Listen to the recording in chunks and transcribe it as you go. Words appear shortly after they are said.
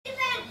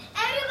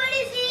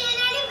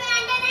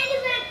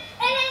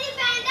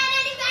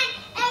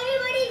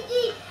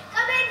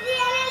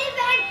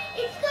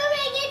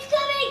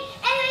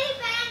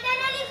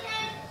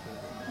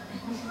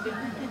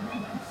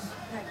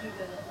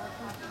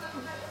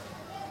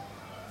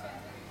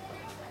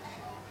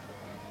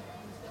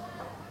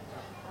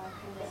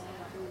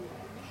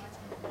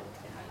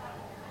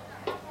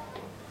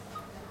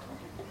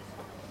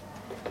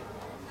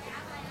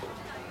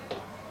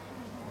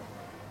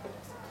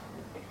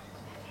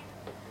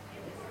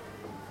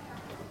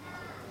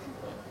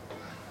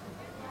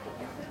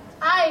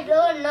I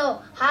don't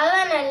know how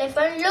an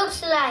elephant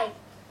looks like.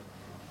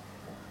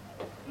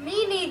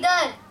 Me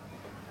neither.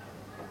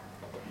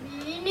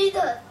 Me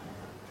neither.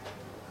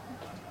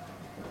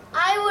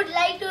 I would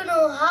like to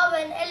know how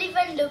an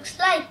elephant looks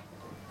like.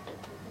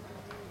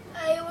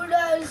 I would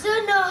also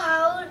know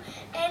how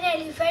an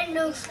elephant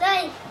looks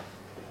like.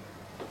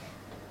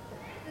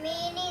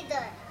 Me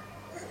neither.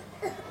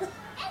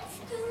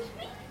 Excuse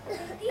me,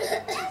 ladies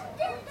and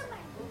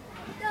gentlemen.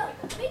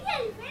 The big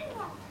elephant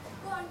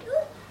want to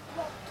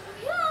walk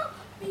through here.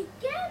 Be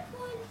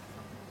careful.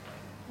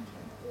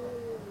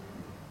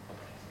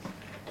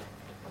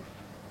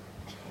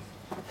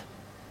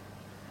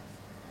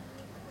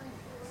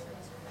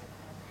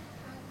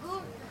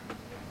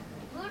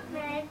 Good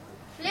man,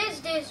 please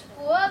this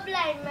poor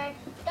blind man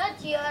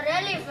touch your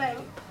elephant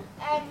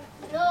and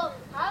know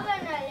how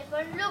an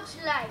elephant looks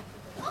like.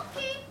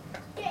 Okay,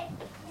 get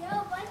here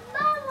one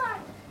by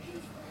one.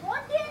 He's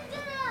not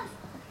dangerous.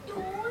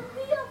 Don't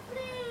be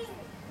afraid.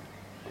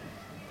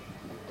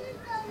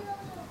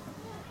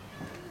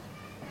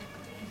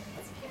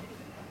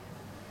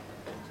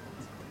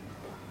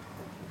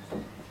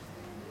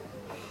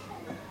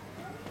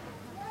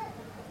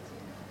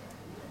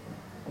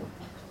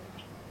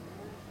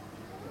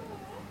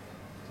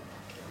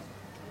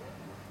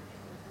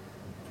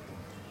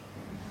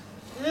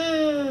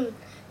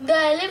 The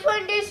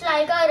elephant is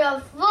like a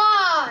rough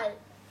wall.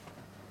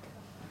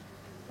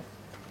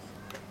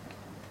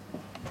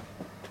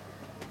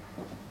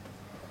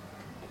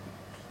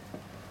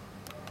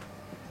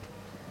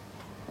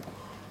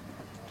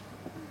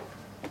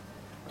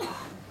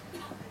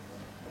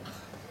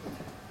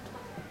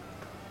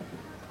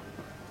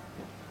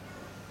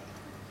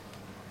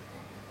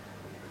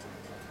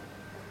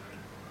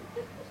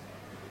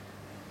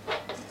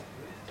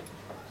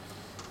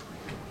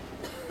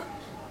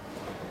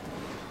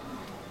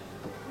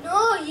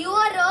 No, you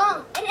are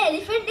wrong. An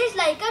elephant is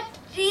like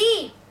a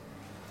tree.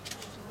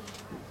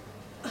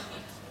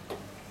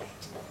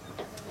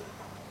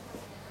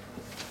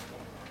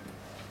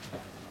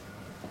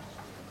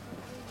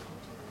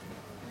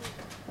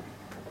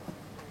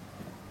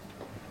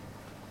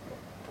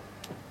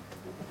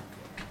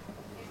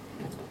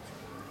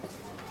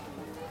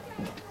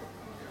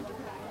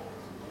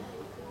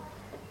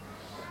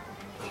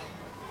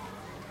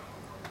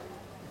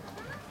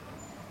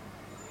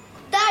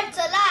 That's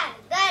a lie.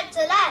 That's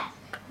a lie.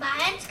 My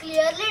hands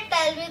clearly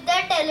tell me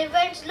that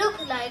elephants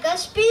look like a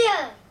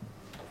spear.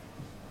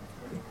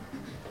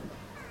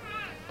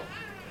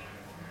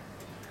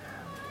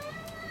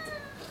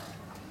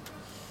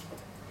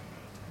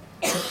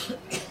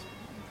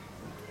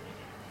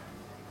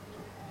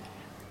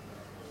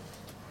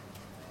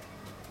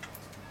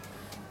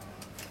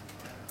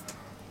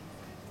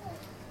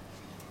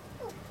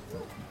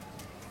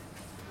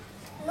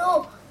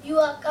 No, you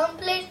are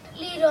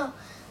completely wrong.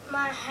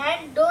 My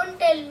hand don't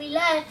tell me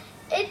lie.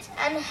 It's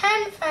an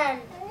hand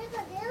fan.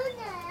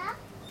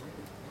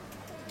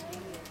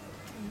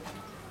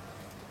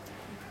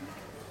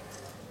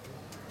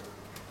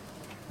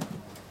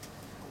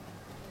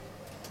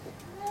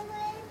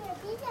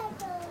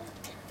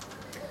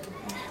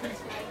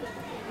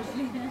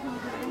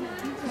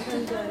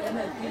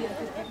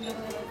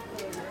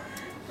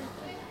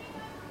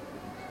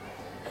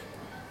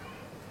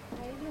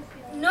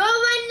 No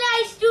one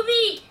lies to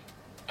me.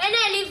 An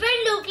elephant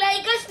look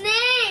like a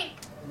snake.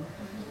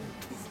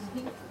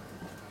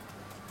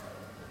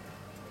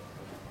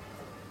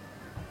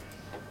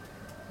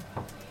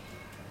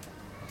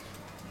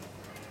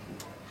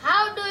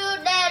 How do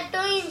you dare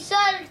to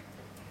insult?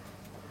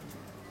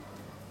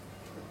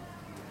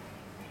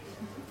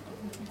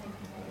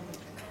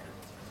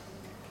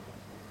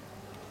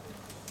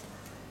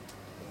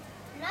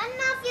 None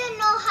of you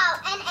know how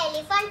an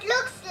elephant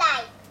looks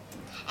like.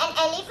 An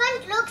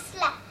elephant looks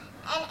like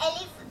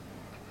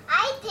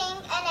I think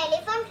an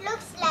elephant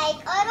looks like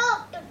a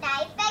rope to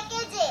tie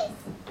packages.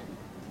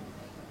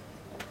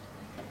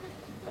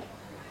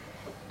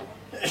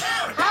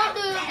 How do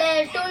you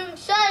dare to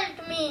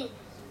insult me?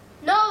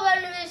 No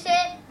one will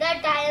say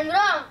that I am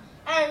wrong.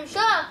 I am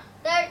sure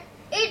that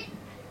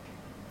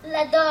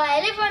the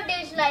elephant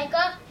is like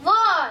a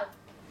wall.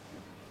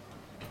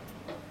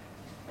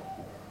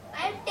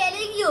 I am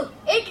telling you,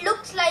 it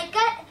looks like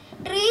a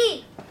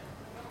tree.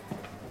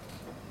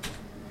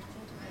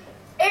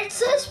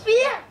 It's a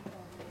spear.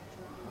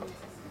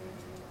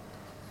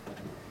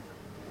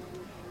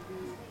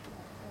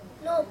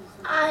 No,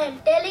 I am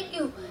telling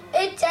you,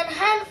 it's an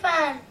hand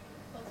fan.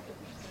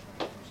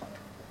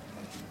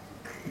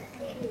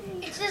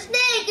 It's a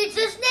snake, it's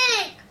a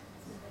snake.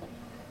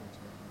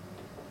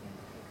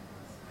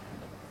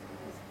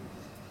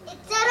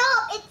 It's a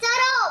rope, it's a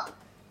rope.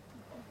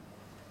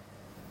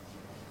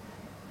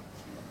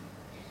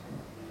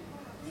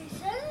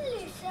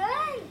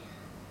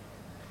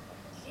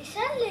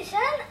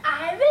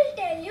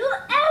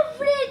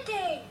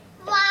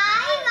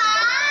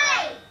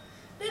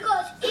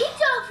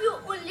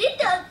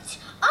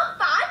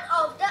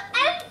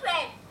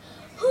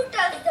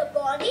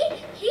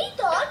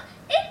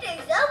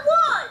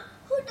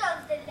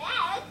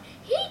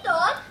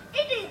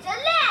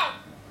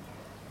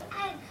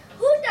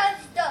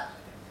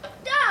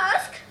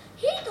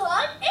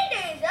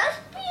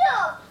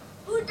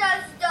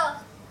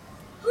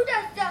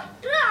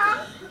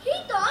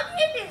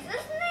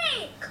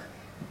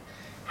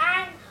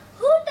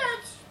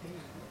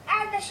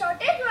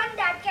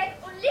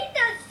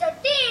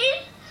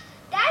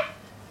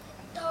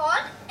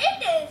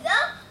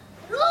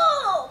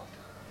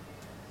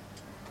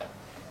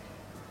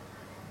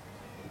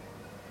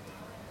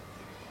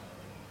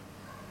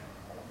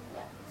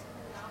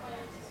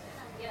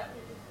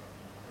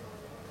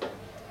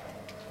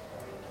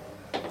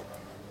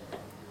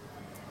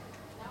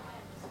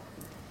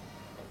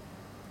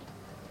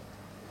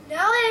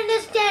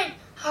 understand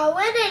how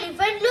an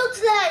elephant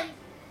looks like.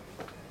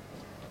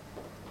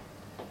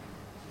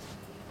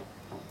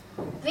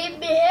 We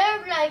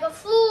behaved like a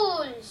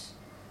fools.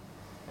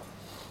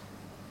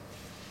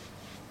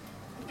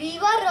 We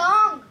were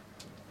wrong.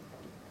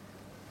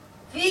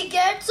 We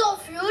get so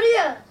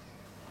furious.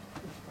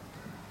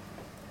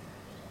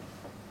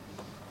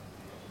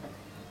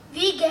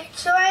 We get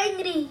so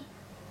angry.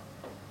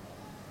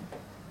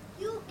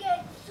 You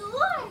get so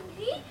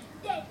angry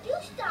that you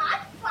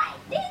start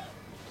fighting.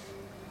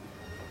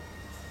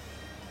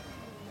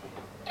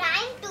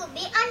 Trying to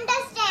be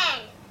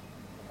understand.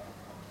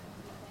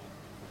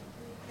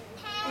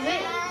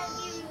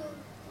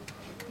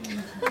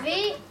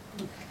 We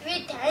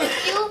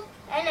thank you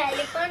an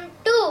elephant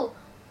too,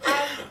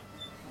 and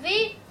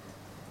we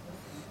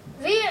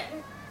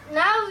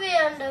now we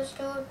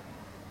understood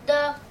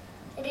the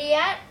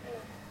real.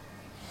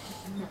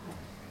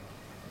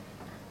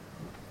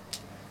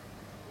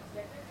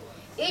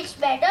 It's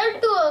better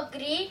to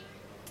agree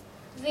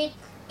with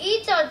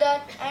each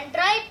other and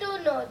try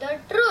to know the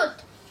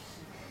truth.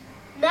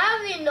 Now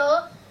we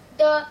know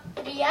the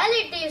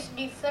reality is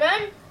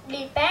different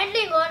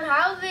depending on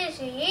how we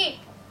see it.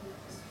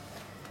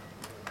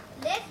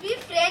 Let's be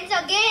friends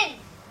again.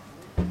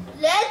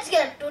 Let's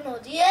get to know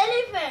the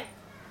elephant.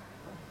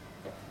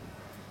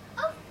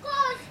 Of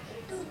course,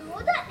 to know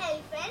the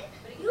elephant,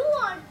 you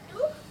want to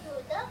know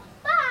the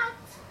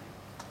facts.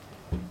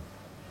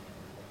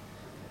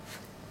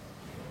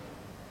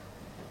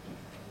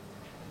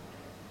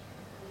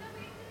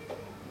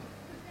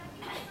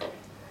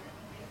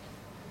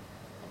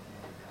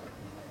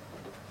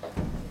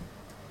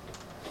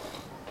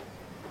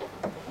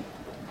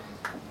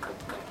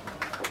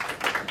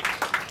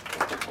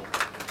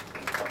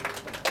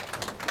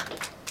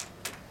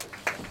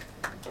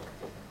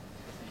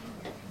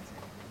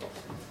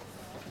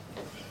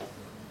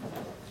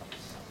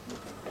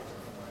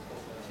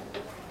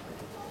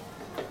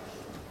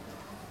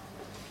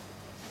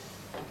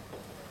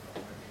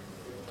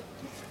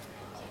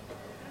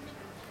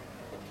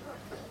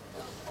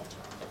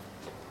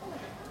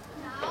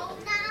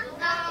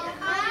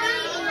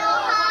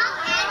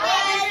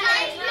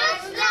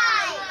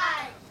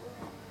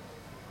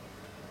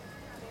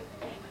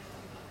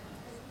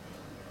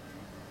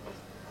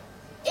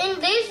 In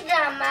this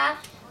drama,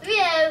 we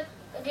have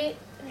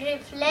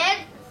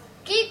reflect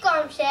key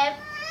concept,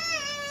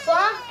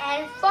 form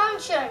and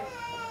function.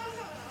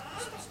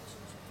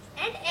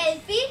 And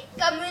LP,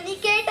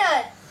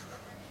 communicator.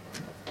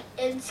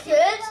 In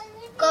skills,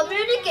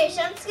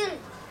 communication skill.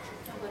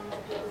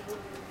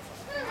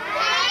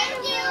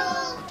 Thank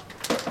you.